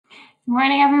Good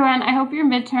morning, everyone. I hope your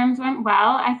midterms went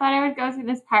well. I thought I would go through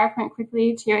this PowerPoint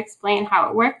quickly to explain how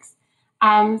it works.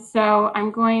 So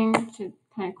I'm going to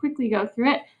kind of quickly go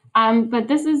through it. But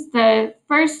this is the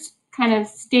first kind of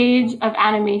stage of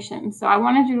animation. So I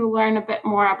wanted you to learn a bit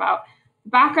more about the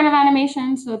background of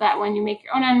animation so that when you make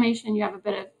your own animation, you have a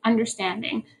bit of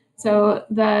understanding. So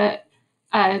the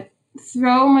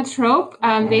thromatrope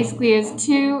basically is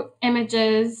two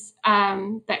images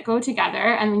that go together,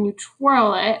 and when you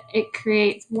twirl it, it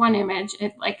creates one image.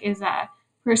 It is a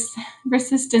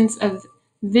persistence of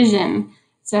vision.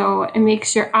 So it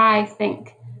makes your eye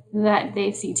think that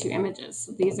they see two images.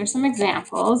 So these are some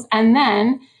examples. And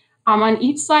then on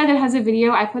each slide that has a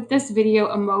video, I put this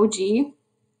video emoji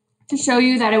to show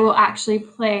you that it will actually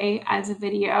play as a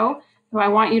video. So I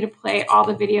want you to play all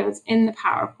the videos in the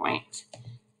PowerPoint.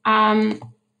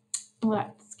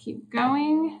 Let's keep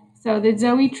going. So the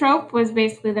zoetrope was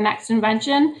basically the next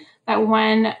invention, that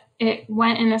when it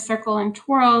went in a circle and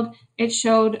twirled, it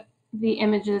showed the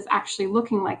images actually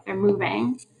looking like they're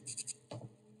moving.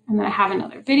 And then I have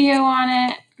another video on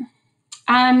it.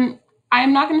 I'm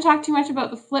not going to talk too much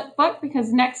about the flip book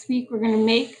because next week we're going to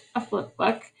make a flip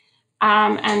book.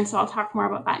 And so I'll talk more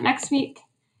about that next week.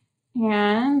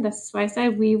 And this is why I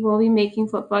said we will be making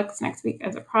flip books next week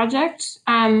as a project.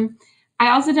 I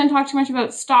also didn't talk too much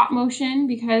about stop motion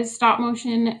because stop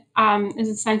motion is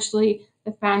essentially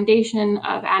the foundation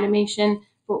of animation,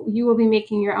 but you will be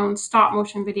making your own stop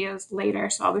motion videos later.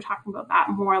 So I'll be talking about that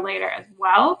more later as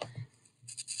well.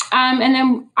 And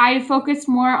then I focus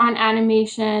more on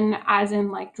animation as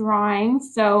in like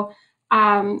drawings. So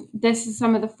this is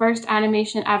some of the first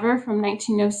animation ever from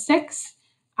 1906.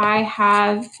 I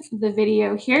have the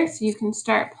video here, so you can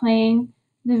start playing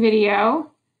the video.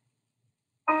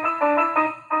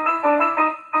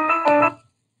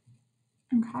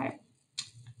 Okay.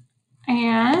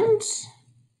 And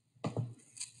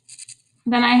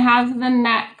then I have the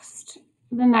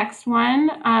next one,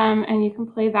 and you can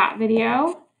play that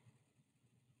video.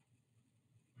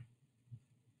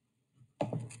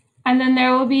 And then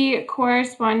there will be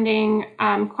corresponding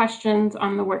questions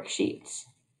on the worksheet.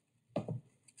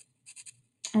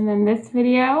 And then this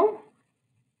video.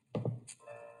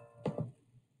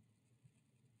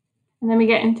 And then we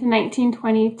get into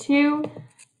 1922.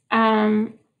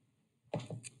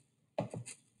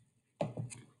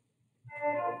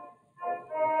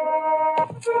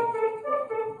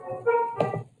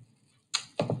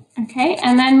 Okay,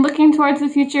 and then looking towards the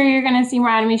future, you're going to see more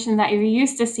animation that you're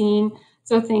used to seeing.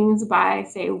 So things by,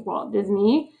 say, Walt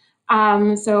Disney.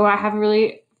 So I have a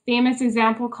really famous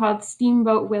example called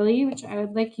Steamboat Willie, which I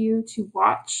would like you to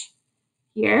watch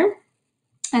here.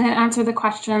 And then answer the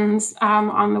questions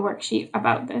on the worksheet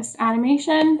about this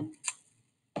animation.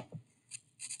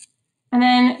 And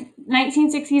then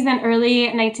 1960s and early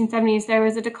 1970s, there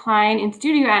was a decline in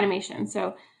studio animation.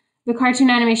 So the cartoon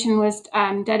animation was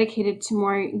dedicated to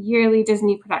more yearly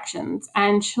Disney productions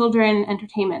and children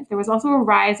entertainment. There was also a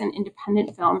rise in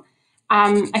independent film.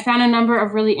 I found a number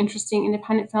of really interesting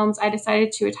independent films. I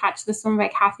decided to attach this one by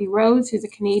Kathy Rhodes, who's a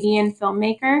Canadian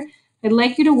filmmaker. I'd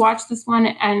like you to watch this one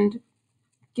and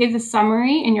give a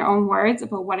summary in your own words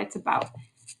about what it's about.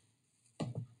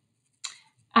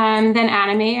 Then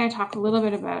anime, I talk a little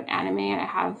bit about anime. I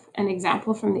have an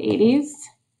example from the 80s.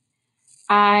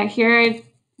 Here I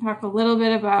talk a little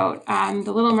bit about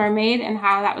The Little Mermaid and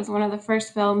how that was one of the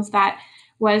first films that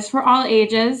was for all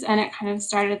ages, and it kind of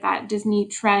started that Disney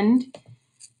trend.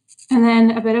 And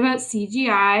then a bit about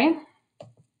CGI.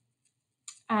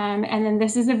 And then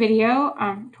this is a video,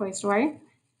 Toy Story,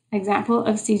 example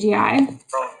of CGI.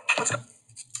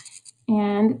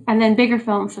 And then bigger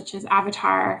films such as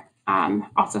Avatar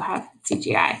also have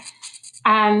CGI.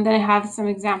 Then I have some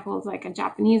examples, like a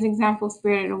Japanese example,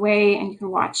 Spirited Away, and you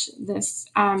can watch this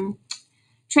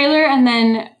trailer and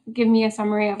then give me a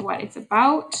summary of what it's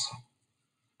about.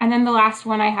 And then the last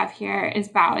one I have here is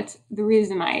Bao. The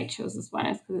reason I chose this one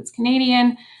is because it's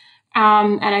Canadian,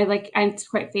 and it's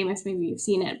quite famous. Maybe you've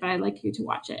seen it, but I'd like you to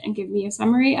watch it and give me a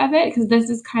summary of it, because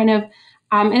this is kind of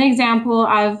an example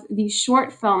of these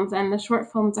short films, and the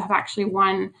short films have actually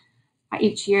won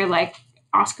each year like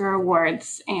Oscar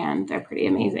awards, and they're pretty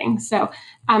amazing. So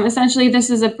essentially, this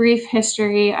is a brief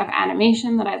history of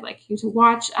animation that I'd like you to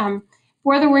watch.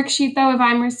 For the worksheet, though, if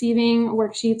I'm receiving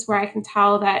worksheets where I can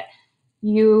tell that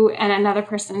you and another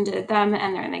person did them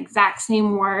and they're in the exact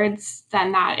same words,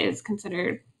 then that is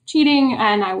considered cheating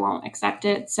and I won't accept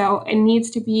it. So it needs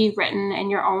to be written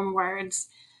in your own words.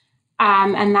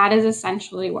 And that is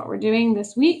essentially what we're doing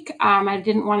this week. I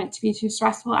didn't want it to be too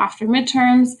stressful after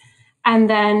midterms. And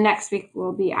then next week,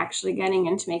 we'll be actually getting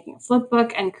into making a flip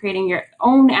book and creating your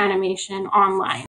own animation online.